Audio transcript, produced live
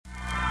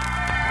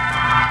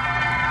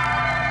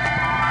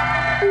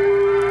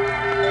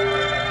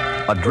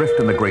Adrift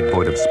in the great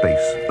void of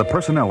space, the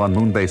personnel on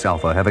Moonbase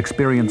Alpha have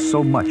experienced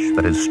so much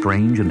that is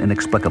strange and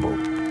inexplicable.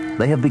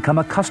 They have become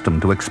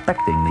accustomed to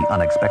expecting the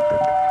unexpected.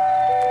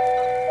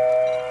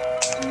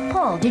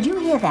 Paul, did you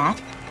hear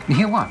that?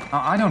 Hear what?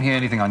 I don't hear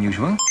anything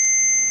unusual.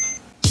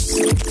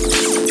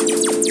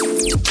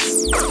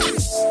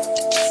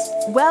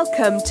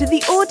 Welcome to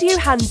the audio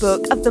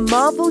handbook of the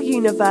Marvel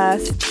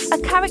Universe, a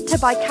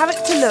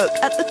character-by-character look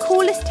at the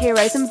coolest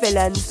heroes and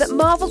villains that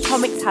Marvel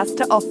Comics has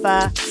to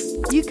offer.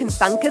 You can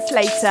thank us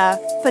later.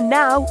 For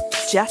now,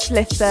 just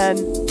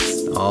listen.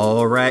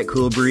 All right,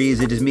 Cool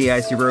Breeze, it is me,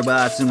 Icy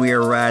Robots, and we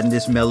are riding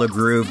this mellow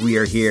groove. We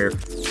are here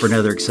for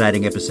another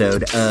exciting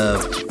episode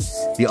of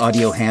the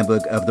audio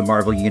handbook of the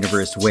Marvel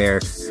Universe,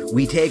 where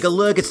we take a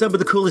look at some of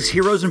the coolest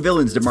heroes and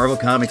villains that Marvel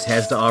Comics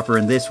has to offer.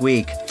 And this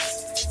week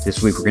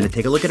we're going to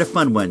take a look at a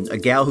fun one, a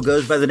gal who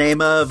goes by the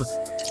name of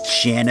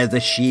Shanna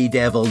the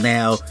She-Devil.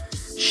 Now,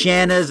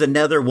 Shanna's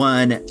another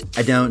one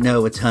I don't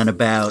know a ton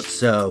about,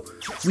 so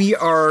we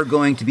are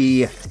going to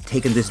be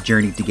taking this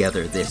journey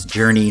together, this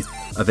journey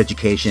of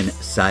education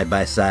side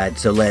by side.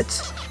 So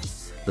let's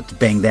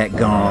bang that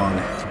gong,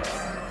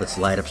 let's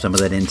light up some of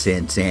that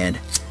incense, and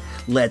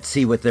let's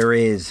see what there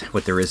is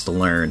to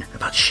learn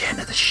about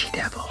Shanna the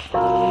She-Devil.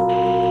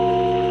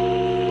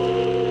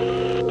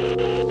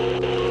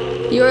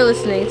 You are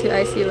listening to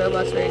IC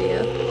Robots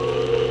Radio.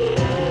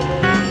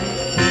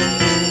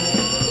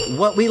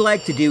 What we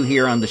like to do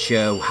here on the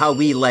show, how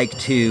we like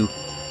to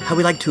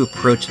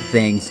approach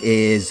things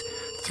is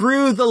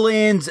through the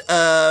lens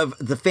of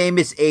the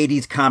famous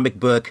 80s comic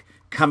book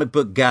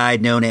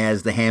guide known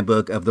as the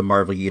Handbook of the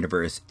Marvel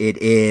Universe. It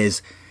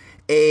is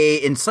an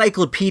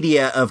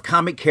encyclopedia of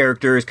comic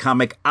characters,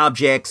 comic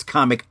objects,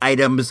 comic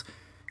items,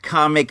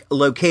 comic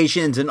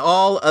locations, and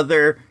all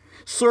other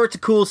sorts of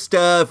cool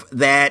stuff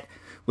that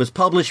was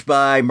published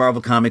by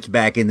Marvel Comics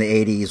back in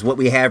the 80s. What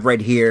we have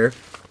right here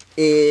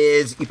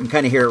is, you can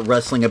kind of hear it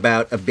rustling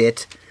about a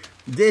bit.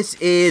 This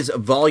is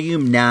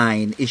Volume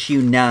 9,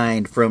 Issue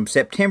 9, from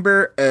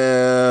September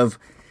of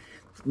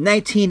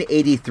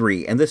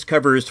 1983, and this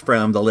covers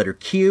from the letter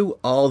Q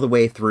all the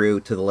way through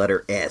to the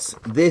letter S.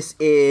 This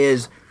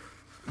is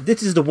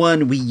the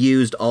one we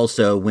used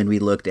also when we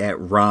looked at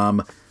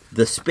ROM,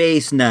 the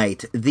Space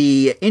Knight.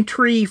 The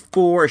entry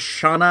for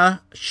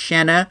Shanna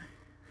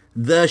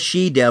the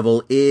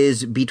She-Devil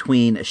is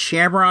between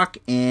Shamrock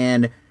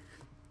and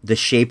the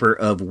Shaper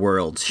of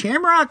Worlds.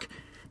 Shamrock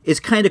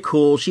is kind of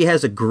cool. She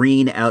has a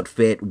green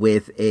outfit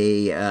with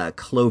a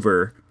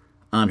clover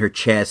on her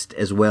chest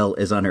as well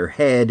as on her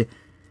head.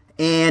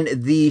 And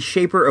the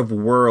Shaper of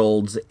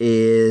Worlds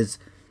he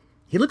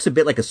looks a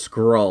bit like a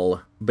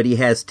Skrull, but he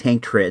has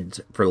tank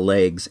treads for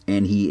legs,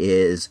 and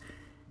he's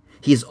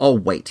all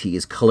white. He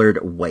is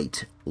colored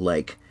white,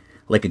 like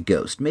a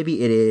ghost.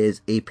 Maybe it is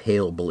a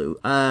pale blue.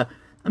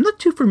 I'm not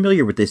too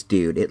familiar with this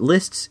dude. It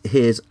lists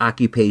his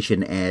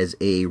occupation as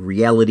a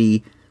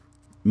reality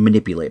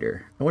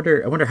manipulator. I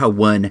wonder how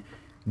one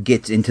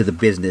gets into the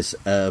business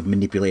of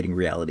manipulating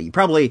reality. You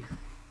probably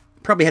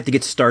have to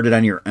get started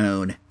on your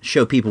own.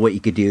 Show people what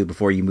you could do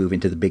before you move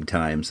into the big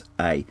times,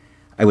 I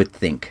would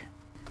think.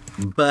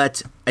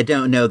 But I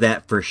don't know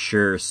that for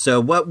sure.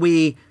 So what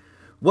we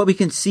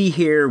can see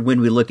here when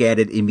we look at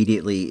it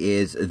immediately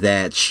is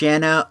that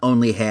Shanna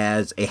only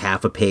has a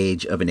half a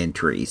page of an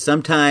entry.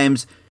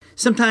 Sometimes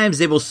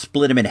they will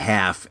split them in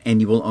half,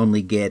 and you will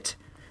only get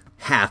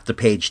half the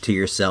page to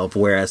yourself,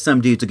 whereas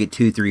some dudes will get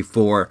 2, 3,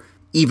 4,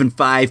 even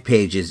 5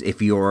 pages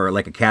if you're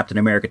like a Captain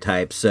America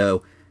type.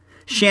 So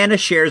Shanna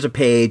shares a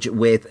page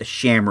with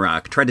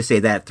Shamrock. Tried to say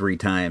that 3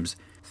 times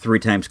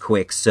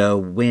quick. So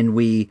when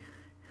we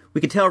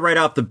can tell right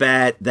off the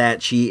bat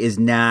that she is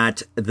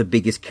not the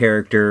biggest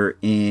character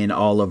in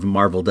all of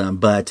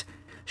Marveldom, but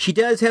she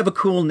does have a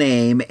cool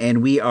name,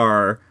 and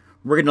we're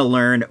going to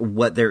learn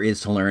what there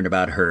is to learn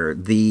about her.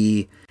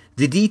 The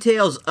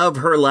details of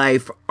her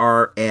life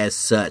are as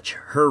such.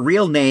 Her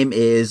real name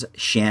is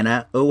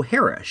Shanna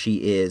O'Hara.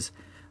 She is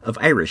of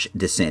Irish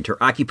descent.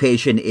 Her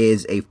occupation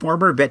is a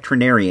former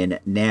veterinarian.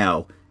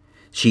 Now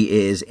she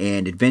is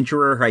an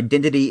adventurer. Her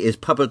identity is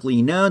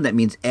publicly known. That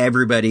means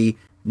everybody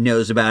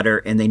knows about her,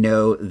 and they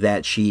know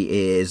that she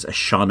is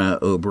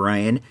Shauna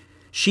O'Brien.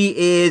 She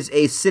is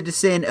a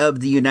citizen of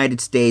the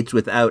United States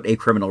without a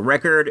criminal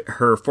record.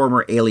 Her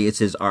former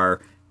aliases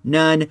are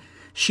none.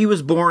 She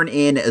was born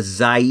in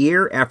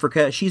Zaire,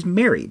 Africa. She's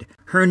married.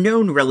 Her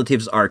known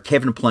relatives are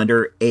Kevin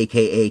Plunder,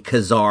 a.k.a.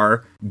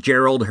 Kazar,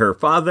 Gerald, her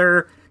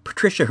father,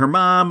 Patricia, her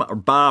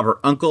mom, Bob, her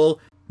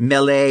uncle,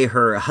 Melee,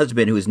 her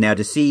husband, who is now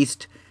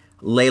deceased,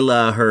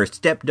 Layla, her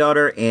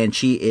stepdaughter, and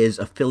she is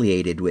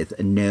affiliated with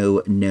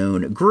no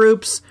known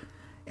groups.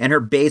 And her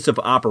base of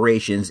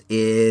operations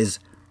is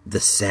the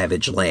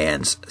Savage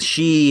Lands.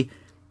 She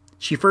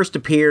first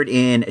appeared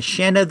in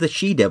Shanna the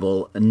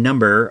She-Devil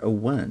number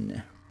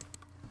 1.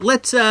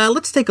 Let's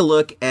take a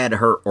look at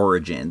her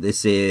origin.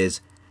 This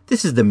is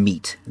the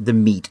meat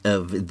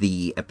of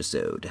the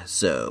episode.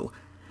 So,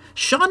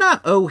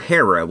 Shauna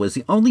O'Hara was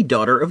the only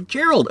daughter of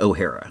Gerald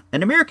O'Hara,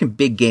 an American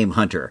big game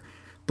hunter.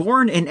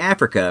 Born in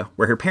Africa,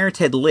 where her parents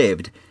had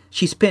lived,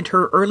 she spent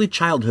her early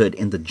childhood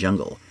in the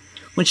jungle.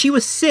 When she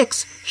was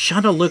 6,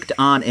 Shauna looked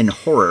on in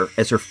horror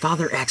as her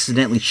father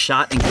accidentally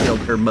shot and killed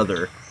her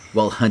mother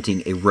while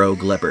hunting a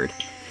rogue leopard.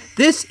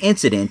 This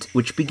incident,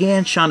 which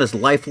began Shauna's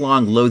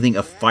lifelong loathing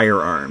of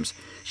firearms,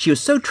 she was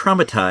so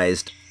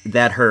traumatized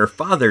that her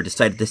father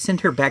decided to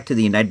send her back to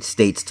the United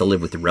States to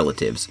live with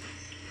relatives.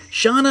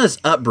 Shauna's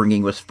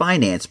upbringing was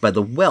financed by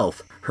the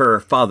wealth her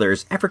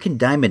father's African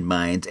diamond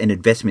mines and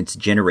investments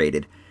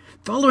generated.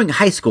 Following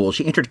high school,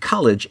 she entered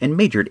college and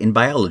majored in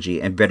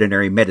biology and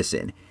veterinary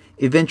medicine,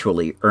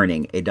 eventually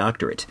earning a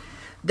doctorate.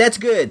 That's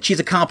good. She's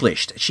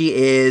accomplished.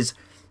 She's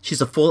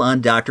a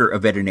full-on doctor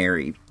of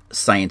veterinary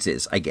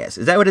sciences, I guess.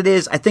 Is that what it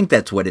is? I think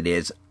that's what it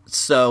is.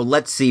 So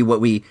let's see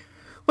what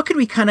could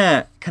we kind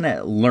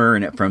of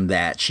learn from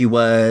that. She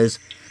was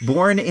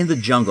born in the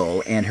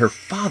jungle, and her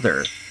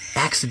father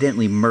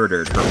accidentally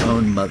murdered her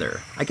own mother.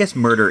 I guess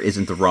murder is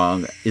the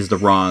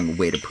wrong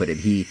way to put it.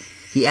 He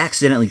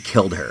accidentally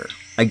killed her.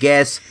 I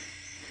guess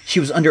she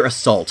was under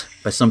assault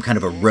by some kind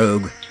of a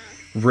rogue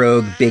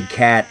big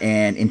cat,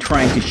 and in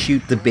trying to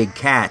shoot the big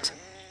cat,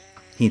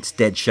 he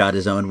instead shot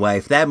his own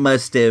wife. That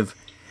must have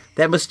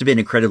been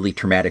incredibly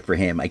traumatic for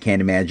him. I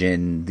can't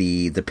imagine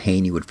the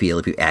pain you would feel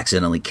if you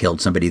accidentally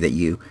killed somebody that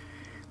you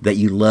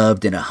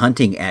loved in a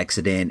hunting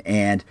accident.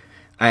 And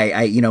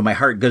I my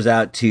heart goes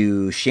out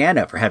to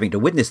Shanna for having to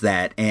witness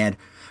that. And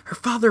her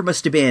father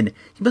must have been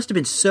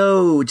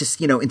so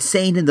just,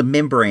 insane in the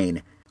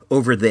membrane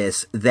over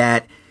this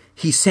that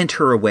he sent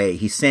her away.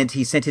 He sent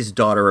his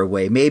daughter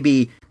away.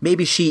 Maybe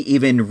she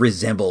even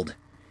resembled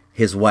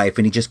his wife,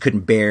 and he just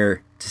couldn't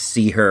bear to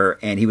see her.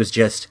 And he was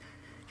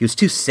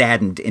too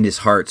saddened in his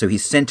heart, so he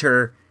sent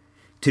her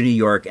to New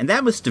York. And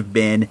that must have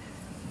been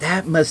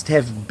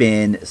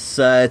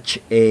such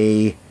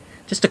a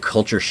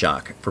culture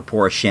shock for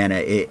poor Shanna.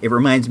 It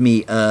reminds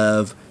me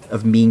of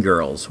Mean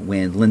Girls,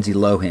 when Lindsay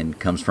Lohan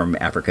comes from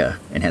Africa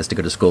and has to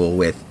go to school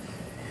with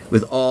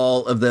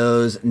all of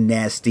those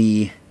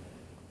nasty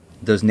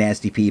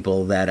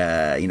people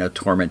that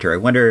torment her. I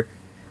wonder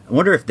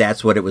if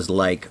that's what it was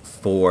like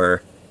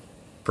for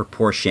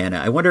poor Shanna.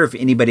 I wonder if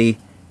anybody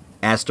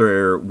asked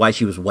her why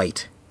she was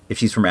white, if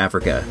she's from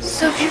Africa.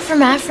 So if you're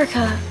from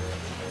Africa,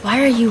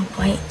 why are you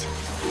white?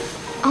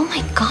 Oh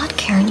my God,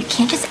 Karen, you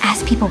can't just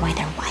ask people why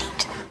they're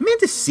white.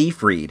 Amanda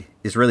Seyfried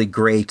is really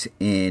great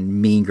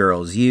in Mean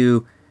Girls.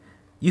 You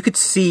could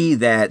see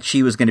that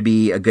she was going to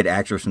be a good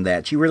actress from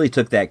that. She really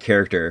took that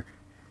character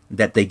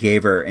that they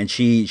gave her, and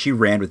she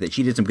ran with it.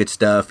 She did some good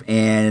stuff.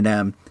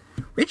 And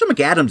Rachel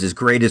McAdams is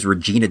great as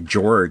Regina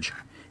George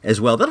as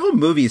well. That whole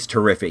movie is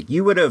terrific.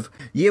 You would have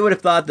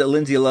thought that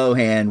Lindsay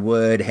Lohan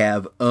would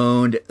have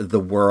owned the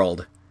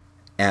world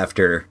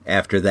after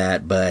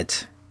that,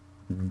 but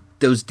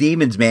those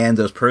demons, man,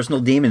 those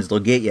personal demons, they'll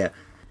get you.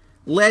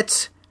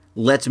 Let's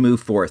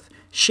move forth.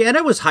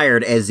 Shanna was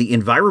hired as the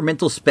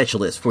environmental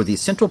specialist for the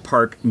Central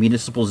Park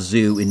Municipal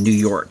Zoo in New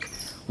York,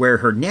 where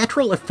her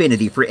natural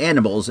affinity for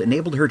animals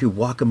enabled her to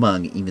walk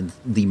among even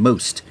the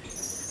most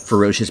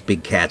ferocious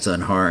big cats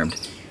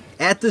unharmed.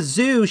 At the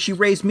zoo, she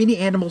raised many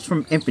animals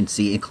from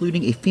infancy,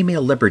 including a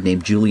female leopard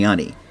named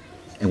Giuliani.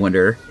 I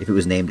wonder if it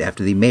was named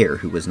after the mayor,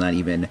 who was not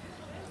even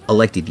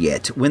elected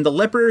yet. When the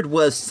leopard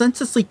was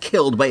senselessly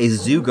killed by a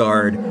zoo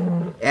guard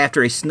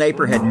after a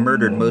sniper had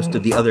murdered most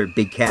of the other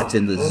big cats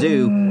in the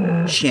zoo,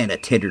 Shanna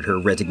tendered her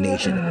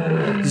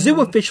resignation.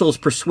 Zoo officials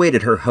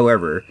persuaded her,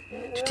 however,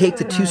 to take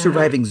the 2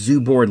 surviving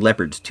zoo-born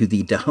leopards to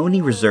the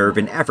Dahomey Reserve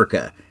in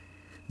Africa.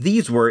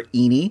 These were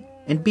Ina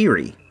and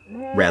Beery,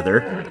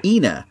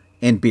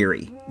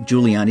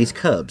 Giuliani's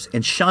cubs,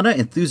 and Shanna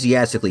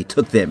enthusiastically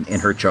took them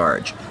in her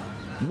charge.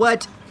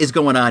 What is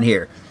going on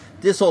here?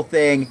 This whole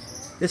thing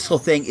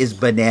is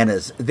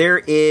bananas.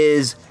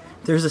 There's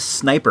a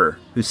sniper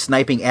who's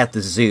sniping at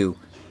the zoo,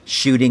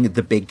 shooting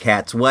the big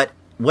cats. What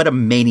a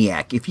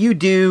maniac. If you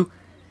do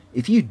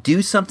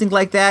something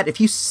like that,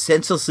 if you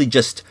senselessly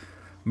just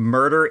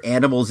murder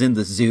animals in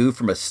the zoo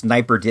from a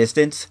sniper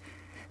distance,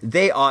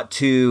 they ought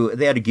to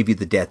give you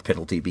the death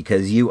penalty,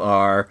 because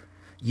you're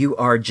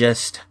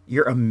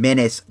a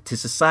menace to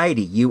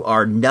society. You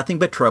are nothing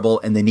but trouble,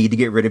 and they need to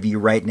get rid of you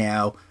right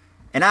now.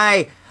 And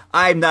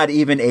I'm not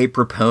even a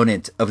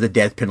proponent of the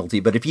death penalty,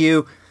 but if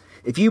you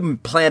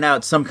plan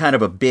out some kind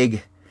of a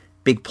big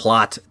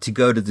plot to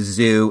go to the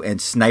zoo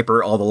and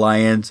sniper all the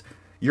lions,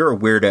 you're a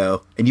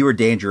weirdo, and you are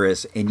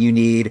dangerous, and you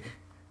need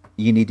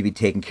to be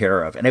taken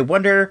care of. And I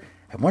wonder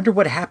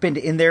what happened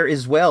in there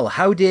as well.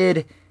 How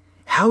did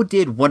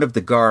one of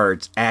the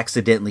guards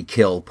accidentally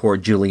kill poor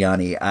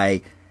Giuliani?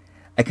 I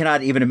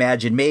cannot even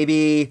imagine.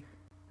 Maybe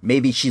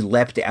she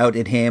leapt out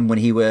at him when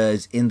he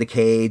was in the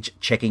cage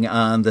checking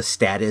on the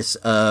status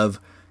of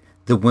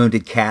the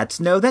wounded cats.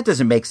 No, that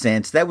doesn't make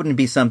sense. That wouldn't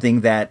be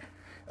something that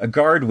a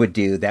guard would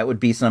do. That would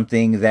be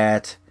something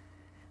that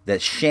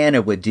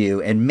Shanna would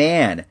do. And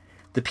man,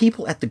 the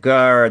people at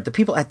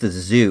the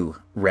zoo,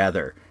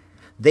 rather,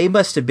 they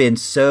must have been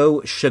so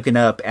shooken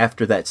up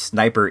after that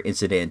sniper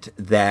incident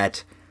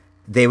that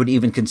they would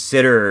even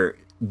consider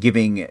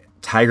giving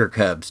tiger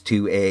cubs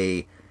to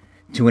a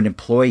to an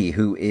employee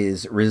who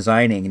is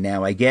resigning.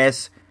 Now, I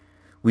guess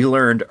we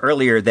learned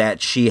earlier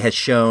that she has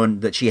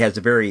shown that she has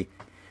a very,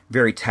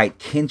 very tight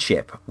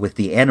kinship with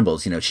the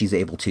animals. You know, she's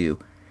able to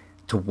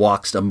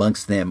walk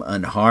amongst them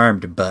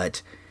unharmed.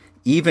 But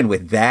even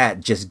with that,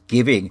 just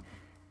giving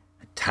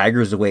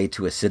tigers away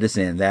to a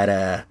citizen,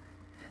 that's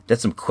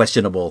some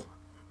questionable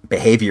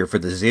behavior for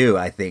the zoo,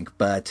 I think.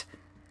 But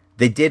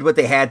they did what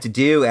they had to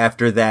do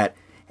after that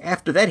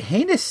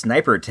heinous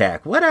sniper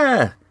attack. What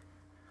a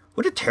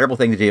terrible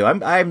thing to do. I'm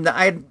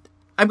going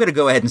to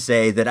go ahead and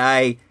say that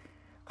I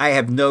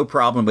have no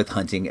problem with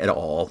hunting at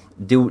all.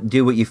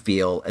 Do what you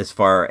feel as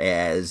far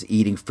as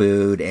eating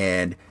food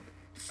and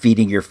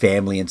feeding your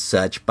family and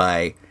such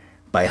by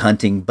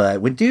hunting.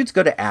 But when dudes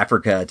go to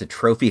Africa to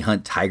trophy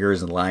hunt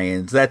tigers and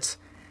lions, that's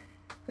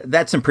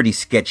some pretty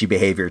sketchy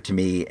behavior to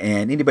me.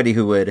 And anybody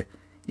who would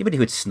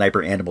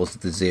sniper animals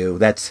at the zoo,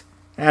 that's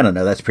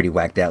pretty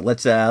whacked out.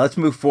 Let's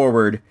move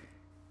forward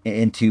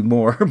into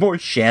more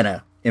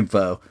Shanna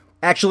info.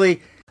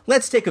 Actually,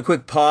 let's take a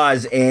quick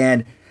pause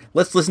and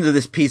let's listen to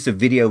this piece of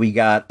video we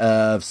got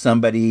of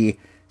somebody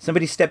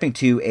stepping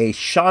to a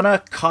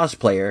Shauna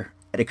cosplayer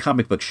at a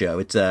comic book show.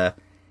 It's a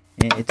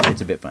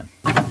bit fun.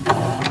 I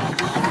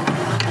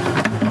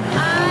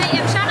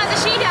am Shauna the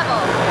She-Devil.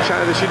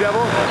 Shauna the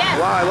She-Devil? Yes.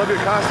 Wow, I love your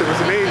costume.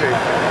 It's amazing.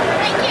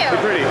 Thank you.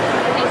 You're pretty.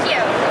 Thank you.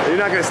 You're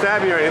not going to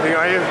stab me or anything,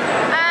 are you?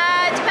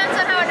 Depends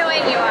on how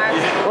annoying you are.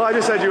 Well, I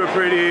just said you were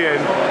pretty, and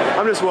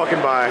I'm just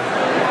walking by.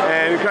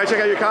 And can I check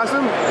out your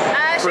costume?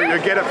 Sure. For your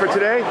get-up for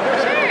today?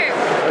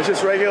 Sure. It's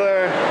just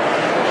regular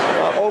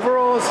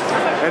overalls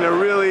and a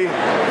really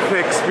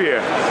thick spear.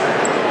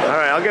 All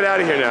right, I'll get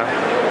out of here now.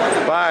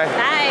 Bye.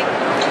 Bye.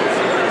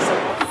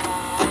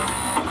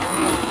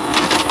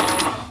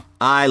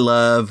 I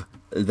love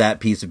that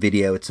piece of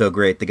video. It's so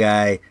great. The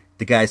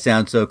guy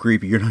sounds so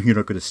creepy. You're not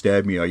going to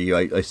stab me, are you?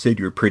 I said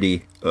you're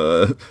pretty.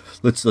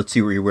 Let's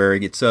see what you're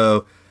wearing. It's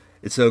so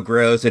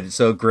gross and it's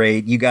so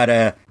great. You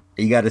gotta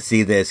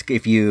see this.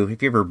 If you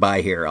ever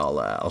buy here,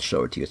 I'll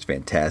show it to you. It's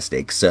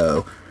fantastic.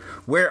 So,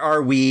 where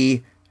are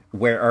we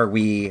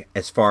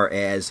as far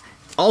as?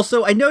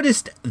 Also, I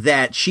noticed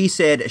that she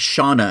said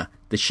Shauna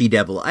the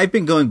She-Devil. I've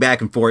been going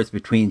back and forth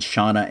between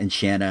Shauna and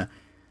Shanna.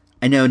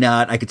 I know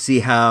not. I could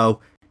see how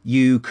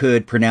you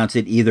could pronounce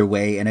it either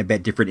way, and I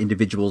bet different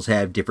individuals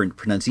have different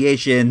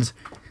pronunciations.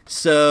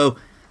 So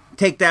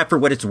take that for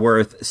what it's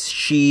worth.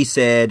 She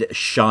said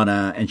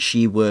Shauna, and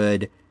she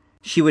would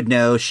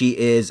know she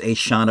is a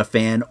Shauna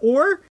fan,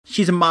 or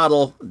she's a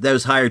model that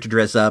was hired to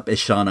dress up as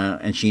Shauna,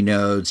 and she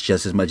knows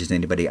just as much as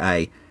anybody.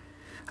 I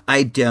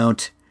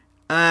don't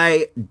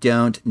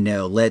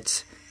know.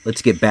 Let's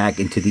get back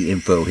into the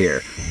info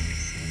here.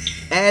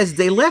 As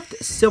they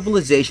left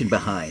civilization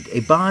behind, a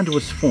bond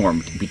was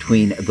formed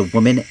between the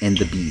woman and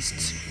the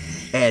beasts.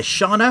 As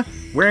Shauna,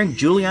 wearing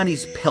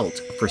Giuliani's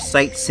pelt for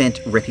sight scent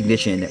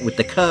recognition with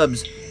the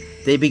cubs,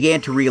 they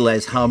began to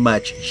realize how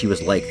much she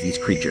was like these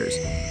creatures.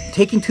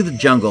 Taking to the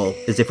jungle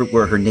as if it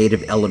were her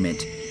native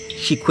element,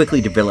 she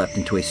quickly developed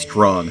into a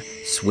strong,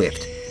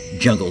 swift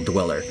jungle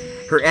dweller.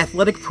 Her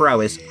athletic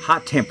prowess,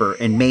 hot temper,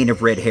 and mane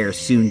of red hair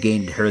soon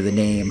gained her the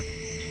name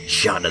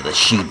Shauna the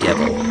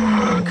She-Devil.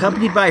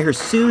 Accompanied by her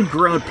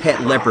soon-grown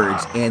pet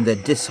leopards and the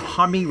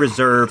Disharmony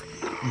Reserve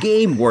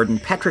game warden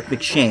Patrick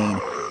McShane,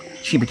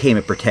 she became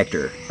a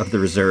protector of the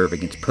reserve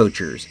against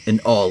poachers and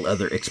all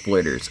other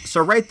exploiters.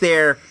 So right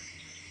there,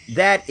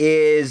 that's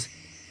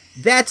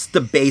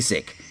the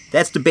basic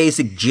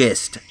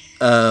gist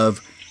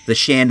of the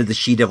Shauna the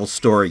She-Devil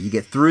story. You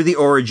get through the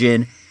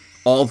origin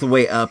all the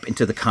way up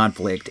into the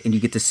conflict, and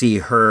you get to see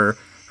her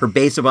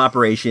base of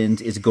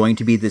operations is going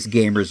to be this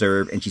game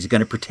reserve, and she's going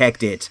to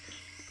protect it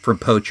from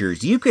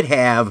poachers. You could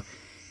have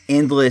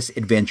endless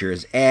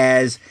adventures,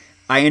 as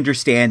I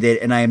understand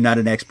it, and I am not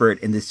an expert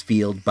in this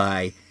field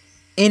by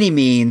any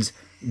means.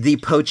 The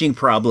poaching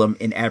problem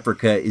in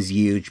Africa is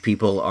huge.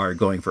 People are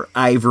going for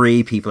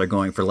ivory, people are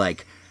going for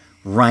like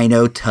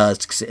rhino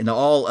tusks and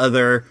all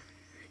other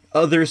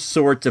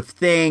sorts of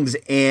things,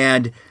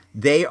 and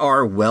they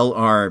are well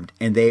armed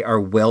and they are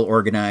well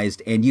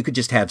organized, and you could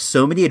just have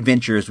so many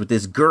adventures with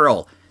this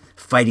girl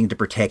fighting to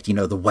protect,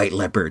 the white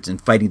leopards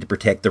and fighting to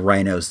protect the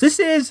rhinos. This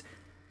is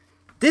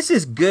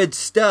good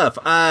stuff.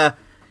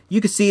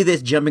 You could see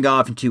this jumping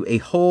off into a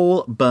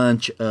whole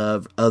bunch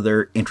of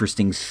other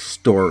interesting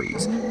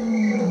stories.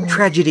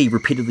 Tragedy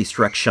repeatedly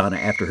struck Shauna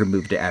after her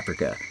move to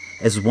Africa,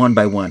 as one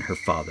by one her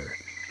father,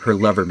 her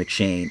lover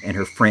McShane, and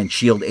her friend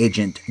S.H.I.E.L.D.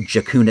 agent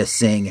Jakuna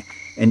Singh,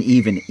 and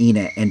even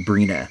Ina and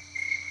Brina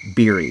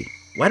Beery.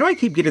 Why do I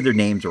keep getting their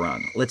names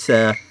wrong? Let's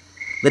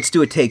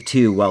do a take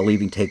two while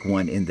leaving take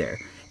one in there.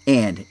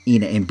 And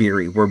Ina and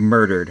Beery were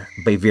murdered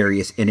by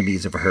various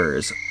enemies of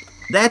hers.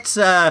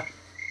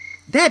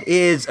 That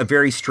is a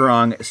very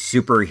strong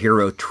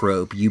superhero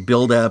trope. You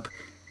build up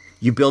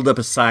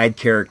a side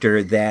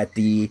character that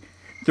the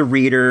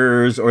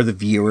readers or the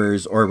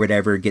viewers or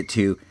whatever get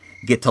to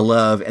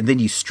love, and then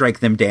you strike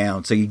them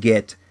down. So you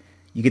get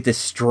this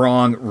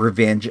strong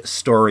revenge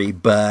story,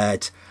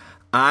 but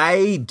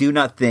I do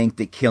not think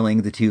that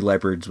killing the two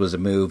leopards was a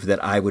move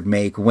that I would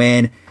make.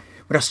 When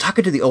when I was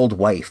talking to the old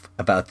wife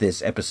about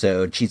this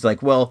episode, she's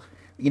like, well,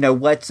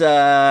 what's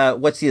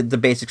the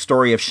basic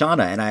story of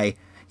Shauna? And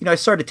I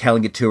started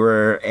telling it to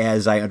her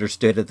as I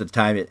understood at the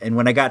time. And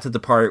when I got to the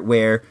part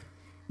where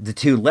the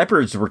 2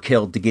 leopards were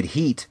killed to get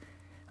heat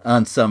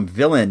on some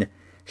villain,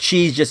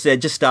 she just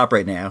said, just stop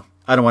right now.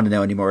 I don't want to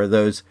know anymore.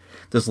 Those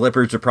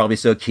leopards are probably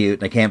so cute,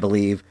 and I can't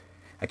believe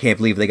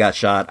they got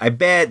shot. I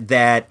bet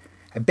that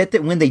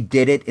when they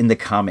did it in the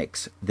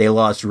comics, they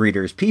lost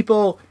readers.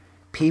 People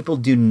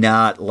do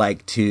not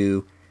like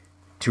to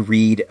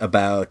read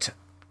about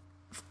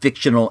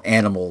fictional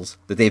animals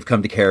that they've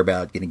come to care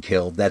about getting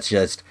killed. That's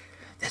just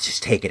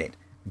taking it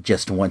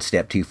just one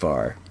step too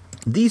far.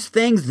 These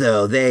things,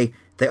 though, they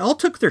all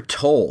took their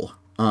toll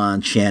on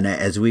Shanna,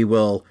 as we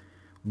will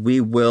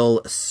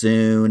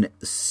soon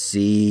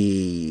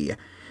see.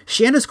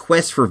 Shanna's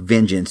quest for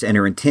vengeance and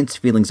her intense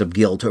feelings of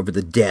guilt over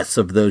the deaths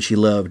of those she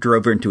loved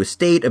drove her into a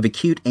state of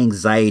acute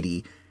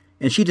anxiety,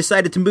 and she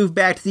decided to move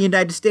back to the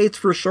United States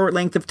for a short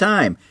length of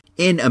time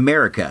in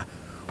America.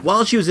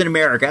 While she was in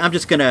America, I'm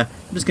just gonna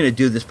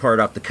do this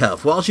part off the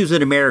cuff. While she was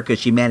in America,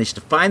 she managed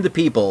to find the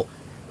people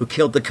who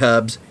killed the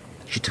Cubs.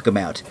 She took them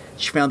out.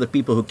 She found the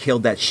people who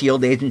killed that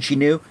S.H.I.E.L.D. agent she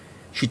knew.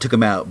 She took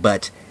them out.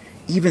 But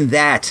even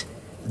that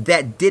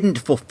didn't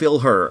fulfill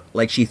her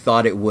like she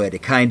thought it would.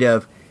 It kind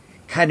of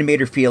made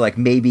her feel like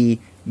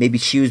maybe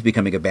she was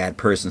becoming a bad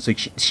person. So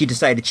she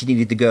decided she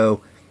needed to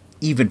go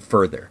even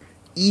further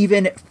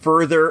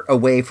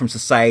away from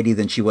society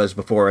than she was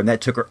before. And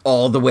that took her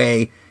all the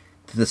way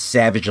to the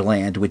Savage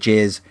Land, which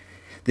is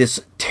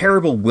this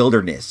terrible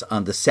wilderness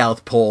on the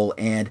South Pole.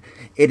 And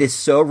it is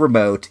so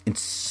remote and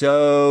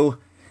so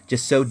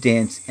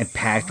dense and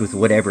packed with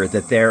whatever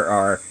that there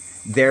are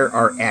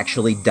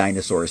actually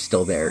dinosaurs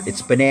still there.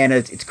 It's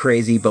bananas. It's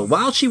crazy. But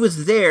while she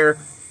was there,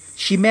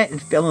 she met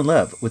and fell in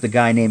love with a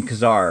guy named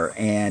Ka-Zar.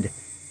 And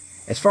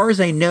as far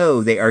as I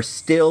know, they are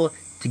still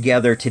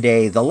together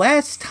today. The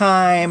last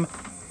time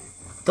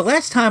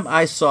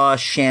I saw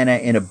Shanna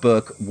in a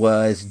book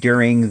was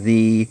during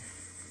the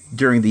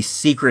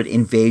secret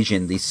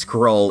invasion, the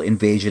Skrull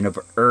invasion of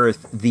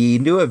Earth. The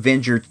New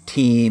Avenger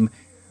team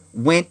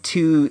went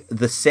to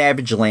the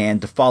Savage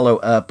Land to follow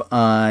up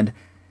on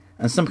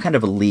some kind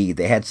of a lead.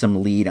 They had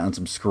some lead on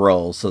some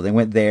Skrulls, so they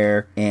went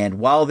there. And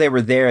while they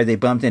were there, they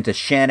bumped into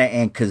Shanna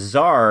and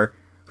Ka-Zar,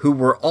 who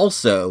were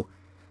also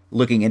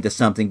looking into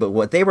something. But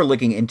what they were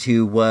looking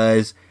into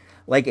was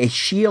like a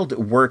S.H.I.E.L.D.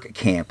 work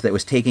camp that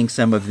was taking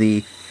some of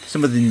the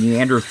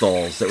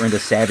Neanderthals that were in the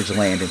Savage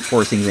Land and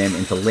forcing them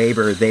into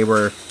labor. They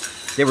were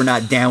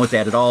not down with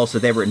that at all, so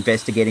they were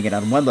investigating it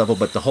on one level,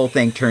 but the whole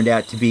thing turned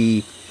out to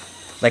be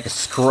like a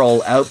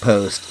Skrull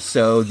outpost.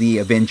 So the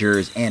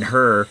Avengers and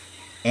her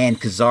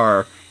and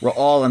Ka-Zar were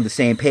all on the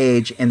same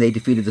page, and they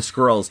defeated the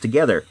Skrulls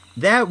together.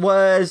 That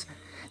was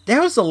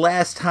the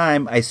last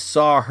time I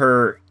saw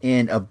her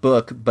in a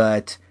book,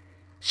 but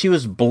she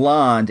was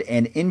blonde,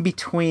 and in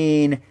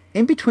between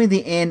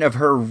the end of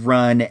her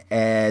run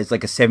as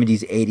like a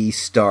 70s, 80s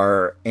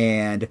star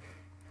and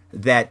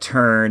that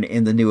turn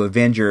in the New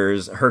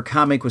Avengers, her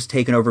comic was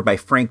taken over by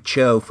Frank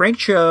Cho. Frank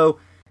Cho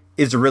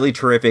is a really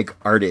terrific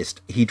artist.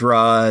 He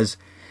draws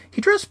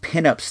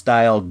pinup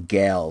style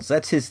gals.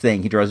 That's his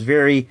thing. He draws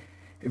very,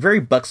 very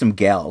buxom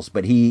gals,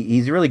 but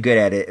he's really good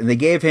at it. And they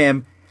gave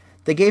him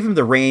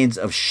the reins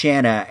of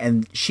Shanna,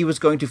 and she was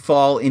going to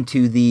fall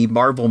into the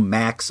Marvel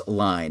Max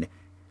line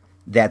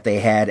that they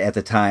had at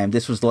the time.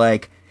 This was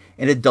like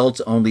an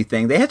adults only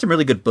thing. They had some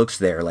really good books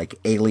there, like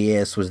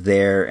Alias was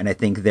there, and I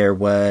think there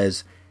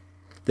was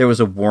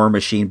a War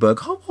Machine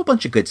book, a whole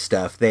bunch of good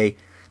stuff.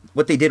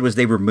 What they did was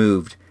they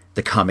removed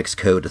the Comics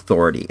Code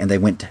Authority, and they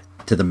went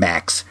to the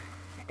Max.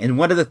 And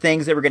one of the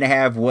things they were going to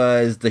have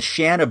was the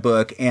Shanna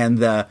book, and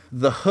the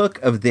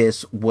hook of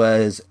this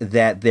was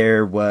that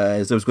there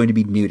was going to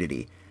be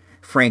nudity.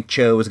 Frank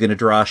Cho was going to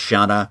draw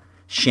Shanna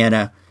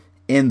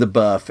in the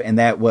buff, and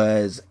that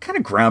was kind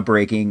of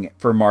groundbreaking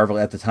for Marvel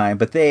at the time,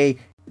 but they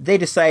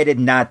decided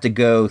not to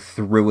go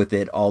through with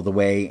it all the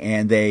way,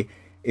 and they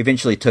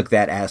eventually took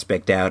that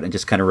aspect out and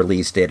just kind of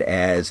released it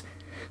as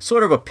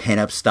sort of a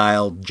pinup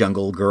style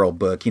Jungle Girl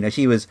book. You know,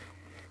 she was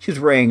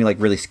wearing like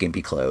really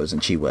skimpy clothes,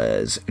 and she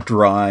was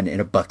drawn in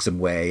a buxom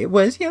way. It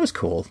was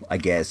cool, I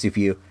guess, if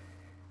you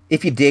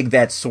dig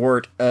that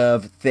sort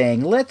of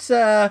thing. Let's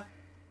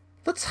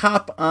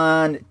hop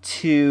on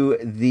to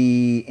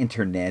the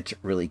internet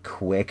really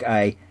quick.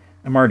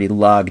 I'm already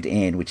logged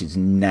in, which is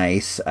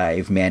nice.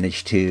 I've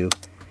managed to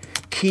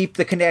keep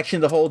the connection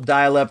the whole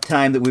dial-up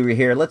time that we were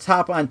here. Let's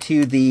hop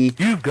onto the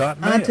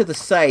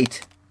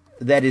site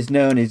that is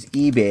known as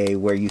eBay,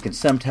 where you can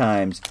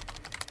sometimes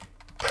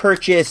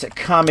purchase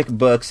comic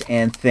books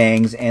and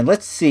things, and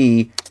let's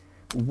see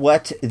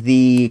what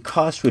the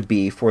cost would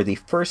be for the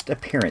first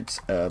appearance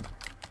of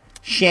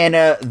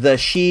Shanna the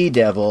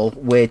She-Devil,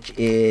 which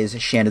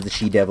is Shanna the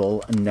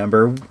She-Devil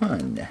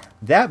 #1.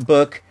 That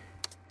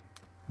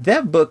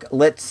book,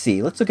 let's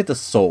see. Let's look at the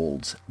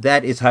solds.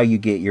 That is how you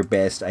get your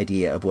best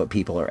idea of what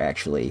people are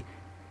actually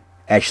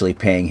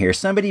paying here.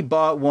 Somebody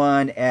bought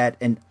one at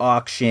an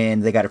auction.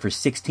 They got it for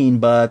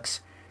 $16.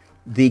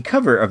 the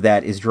cover of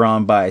that is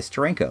drawn by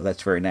Steranko.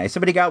 That's very nice.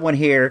 Somebody got one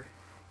here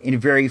in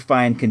very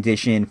fine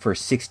condition for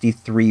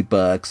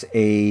 $63.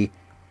 A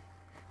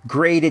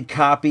graded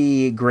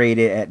copy,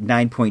 graded at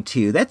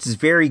 9.2. That's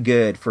very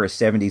good for a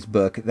 70s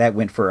book. That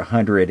went for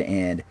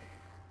 $130.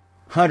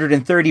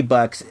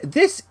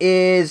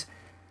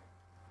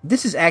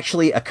 This is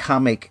actually a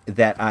comic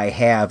that I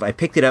have. I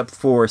picked it up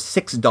for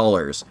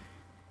 $6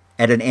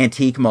 at an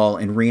antique mall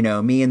in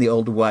Reno. Me and the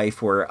old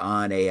wife were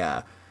on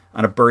a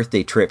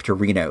birthday trip to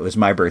Reno. It was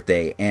my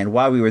birthday, and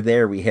while we were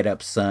there, we hit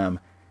up some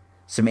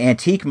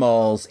antique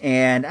malls.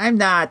 And I'm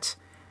not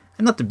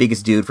the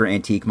biggest dude for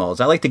antique malls.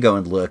 I like to go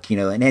and look. You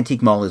know, an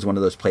antique mall is one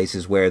of those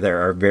places where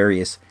there are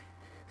various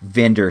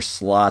vendor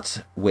slots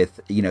with,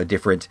 you know,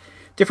 different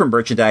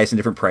merchandise and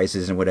different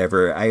prices and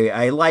whatever.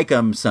 I like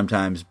them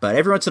sometimes, but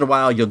every once in a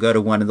while you'll go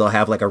to one and they'll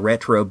have like a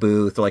retro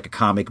booth or like a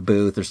comic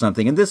booth or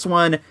something. And this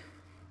one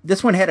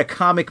had a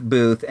comic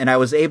booth, and I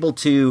was able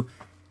to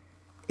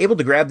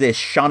grab this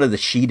Shaun of the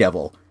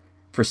She-Devil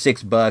for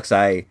 $6.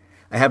 I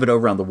have it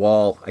over on the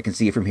wall. I can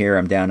see it from here.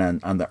 I'm down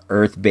on the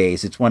Earth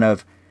base. It's one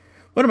of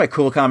my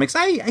cool comics.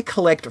 I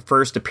collect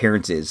first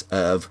appearances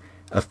of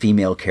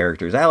female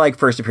characters. I like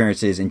first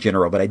appearances in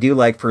general, but I do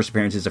like first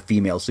appearances of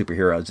female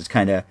superheroes. It's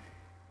kind of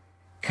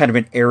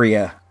an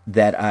area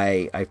that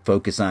I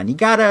focus on. You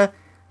gotta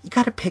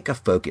pick a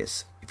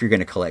focus if you're going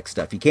to collect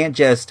stuff. You can't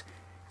just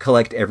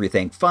collect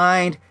everything.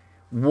 Find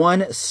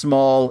one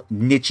small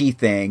niche-y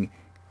thing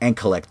and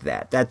collect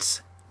that.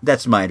 That's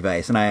my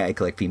advice. And I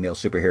collect female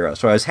superheroes.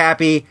 So I was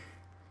happy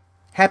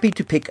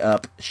to pick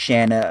up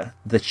Shanna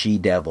the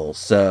She-Devil.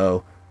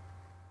 So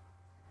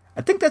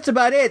I think that's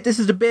about it. This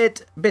is a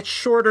bit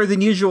shorter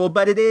than usual,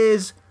 but it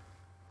is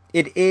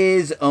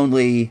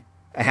only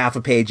a half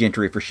a page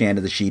entry for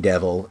Shanna the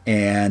She-Devil,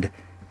 and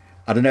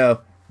I don't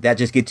know, that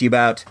just gets you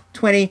about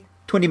 20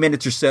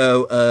 minutes or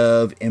so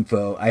of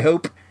info. I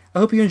hope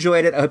you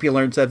enjoyed it. I hope you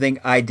learned something.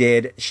 I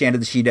did. Shanna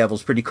the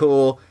She-Devil's pretty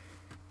cool.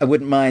 I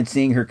wouldn't mind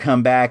seeing her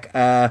come back.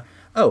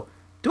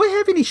 Do I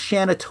have any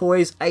Shanna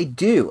toys? I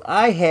do.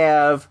 I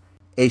have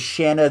a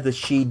Shanna the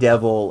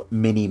She-Devil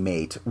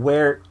mini-mate.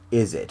 Where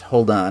is it?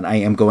 Hold on. I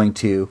am going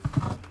to...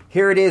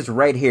 Here it is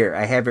right here.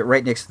 I have it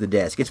right next to the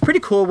desk. It's a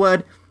pretty cool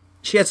one.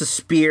 She has a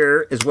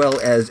spear as well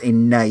as a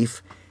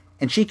knife,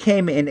 and she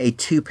came in a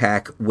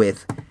 2-pack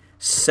with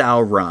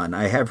Sauron.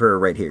 I have her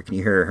right here. Can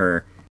you hear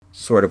her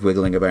sort of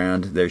wiggling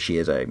around? There she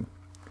is. I'm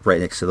right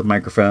next to the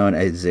microphone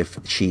as if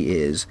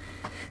she's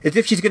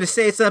going to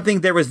say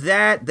something. There was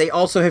that. They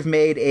also have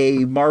made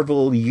a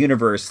Marvel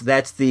Universe.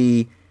 That's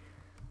the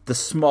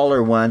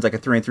smaller ones, like a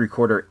 3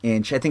 3/4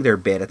 inch. I think they're a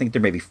bit. I think they're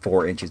maybe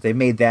 4 inches. They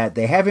made that.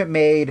 They haven't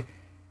made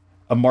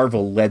a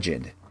Marvel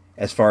Legend,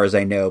 as far as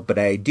I know, but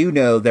I do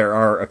know there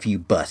are a few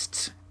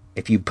busts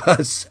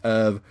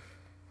of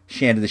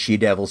Shanna the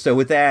She-Devil. So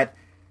with that,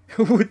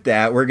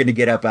 we're gonna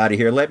get up out of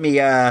here. Let me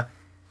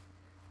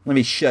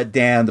shut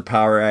down the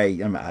power.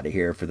 I'm out of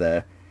here for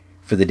the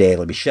day.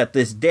 Let me shut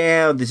this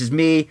down. This is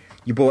me,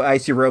 your boy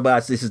Icy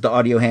Robots. This is the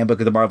audio handbook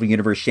of the Marvel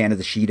Universe, Shanna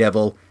the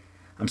She-Devil.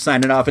 I'm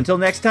signing off. Until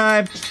next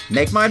time,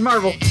 make mine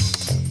Marvel.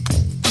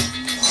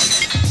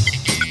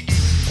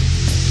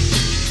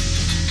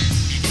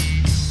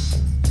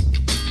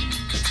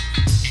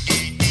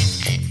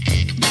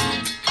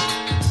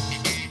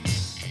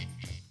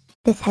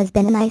 This has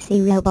been an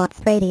IC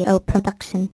Robots Radio production.